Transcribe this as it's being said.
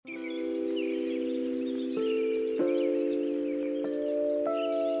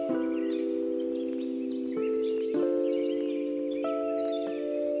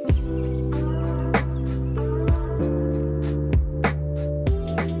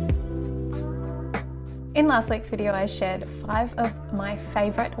In last week's video, I shared 5 of my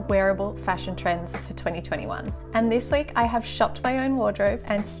favourite wearable fashion trends for 2021. And this week I have shopped my own wardrobe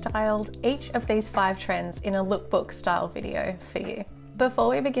and styled each of these 5 trends in a lookbook style video for you. Before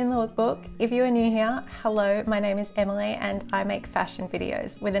we begin the lookbook, if you are new here, hello, my name is Emily and I make fashion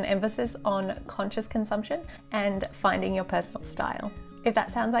videos with an emphasis on conscious consumption and finding your personal style. If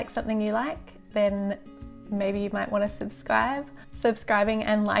that sounds like something you like, then maybe you might want to subscribe. Subscribing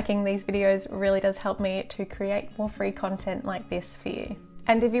and liking these videos really does help me to create more free content like this for you.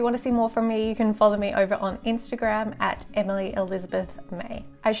 And if you want to see more from me, you can follow me over on Instagram at Emily Elizabeth May.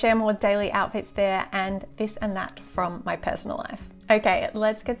 I share more daily outfits there and this and that from my personal life. Okay,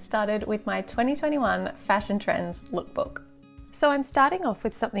 let's get started with my 2021 fashion trends lookbook. So I'm starting off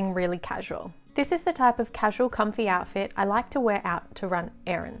with something really casual. This is the type of casual comfy outfit I like to wear out to run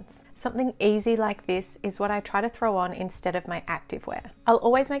errands. Something easy like this is what I try to throw on instead of my activewear. I'll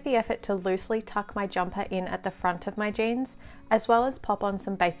always make the effort to loosely tuck my jumper in at the front of my jeans, as well as pop on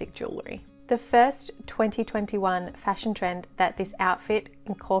some basic jewellery. The first 2021 fashion trend that this outfit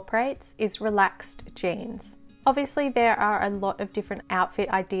incorporates is relaxed jeans. Obviously, there are a lot of different outfit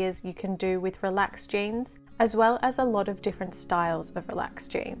ideas you can do with relaxed jeans, as well as a lot of different styles of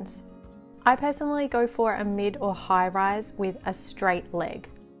relaxed jeans. I personally go for a mid or high rise with a straight leg.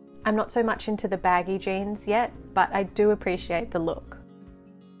 I'm not so much into the baggy jeans yet, but I do appreciate the look.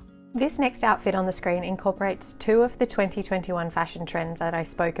 This next outfit on the screen incorporates 2 of the 2021 fashion trends that I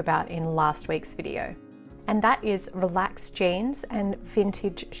spoke about in last week's video, and that is relaxed jeans and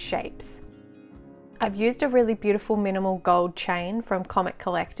vintage shapes. I've used a really beautiful minimal gold chain from Comic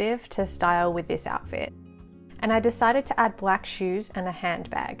Collective to style with this outfit, and I decided to add black shoes and a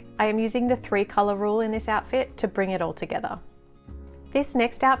handbag. I am using the 3-color rule in this outfit to bring it all together. This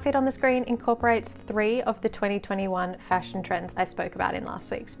next outfit on the screen incorporates 3 of the 2021 fashion trends I spoke about in last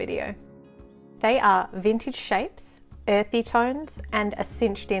week's video. They are vintage shapes, earthy tones, and a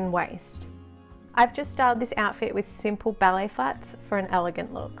cinched-in waist. I've just styled this outfit with simple ballet flats for an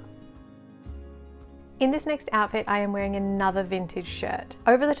elegant look. In this next outfit, I am wearing another vintage shirt.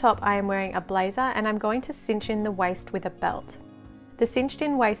 Over the top, I am wearing a blazer and I'm going to cinch in the waist with a belt. The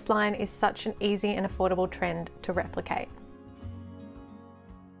cinched-in waistline is such an easy and affordable trend to replicate.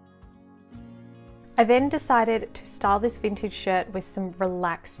 I then decided to style this vintage shirt with some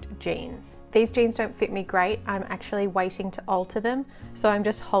relaxed jeans. These jeans don't fit me great, I'm actually waiting to alter them, so I'm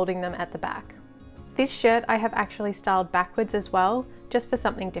just holding them at the back. This shirt I have actually styled backwards as well, just for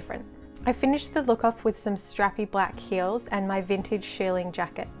something different. I finished the look off with some strappy black heels and my vintage shearling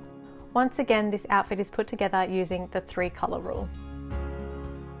jacket. Once again, this outfit is put together using the 3-color rule.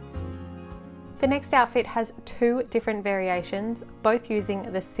 The next outfit has 2 different variations, both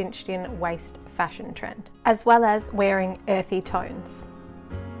using the cinched-in waist fashion trend, as well as wearing earthy tones.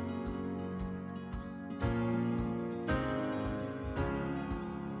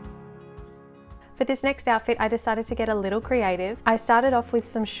 For this next outfit, I decided to get a little creative. I started off with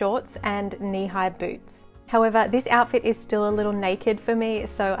some shorts and knee-high boots. However, this outfit is still a little naked for me,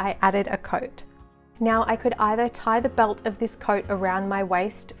 so I added a coat. Now I could either tie the belt of this coat around my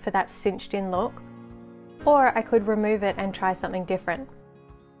waist for that cinched-in look, or I could remove it and try something different.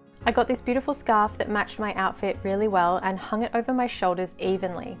 I got this beautiful scarf that matched my outfit really well and hung it over my shoulders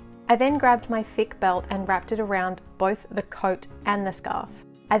evenly. I then grabbed my thick belt and wrapped it around both the coat and the scarf.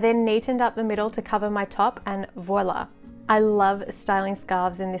 I then neatened up the middle to cover my top and voila! I love styling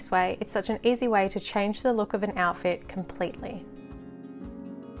scarves in this way. It's such an easy way to change the look of an outfit completely.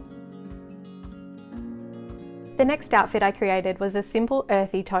 The next outfit I created was a simple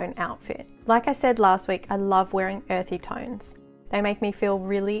earthy tone outfit. Like I said last week, I love wearing earthy tones. They make me feel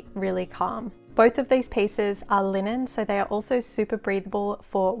really, really calm. Both of these pieces are linen, so they are also super breathable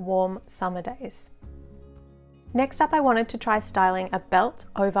for warm summer days. Next up, I wanted to try styling a belt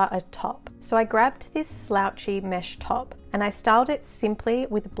over a top. So I grabbed this slouchy mesh top and I styled it simply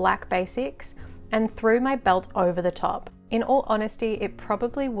with black basics and threw my belt over the top. In all honesty, it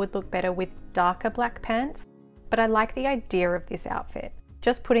probably would look better with darker black pants, but I like the idea of this outfit.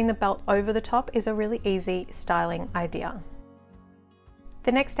 Just putting the belt over the top is a really easy styling idea.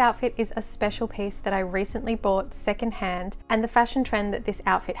 The next outfit is a special piece that I recently bought secondhand, and the fashion trend that this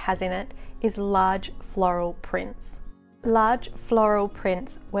outfit has in it is large floral prints. Large floral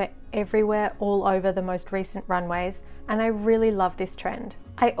prints were everywhere all over the most recent runways, and I really love this trend.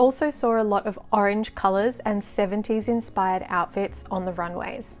 I also saw a lot of orange colours and 70s inspired outfits on the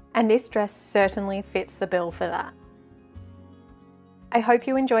runways, and this dress certainly fits the bill for that. I hope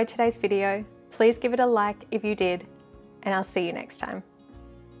you enjoyed today's video. Please give it a like if you did, and I'll see you next time.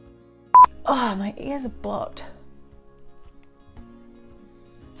 Oh, my ears are blocked.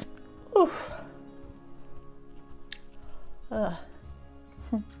 Oof. Ugh.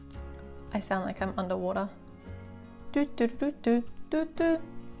 I sound like I'm underwater. Do, do, do, do, do, do.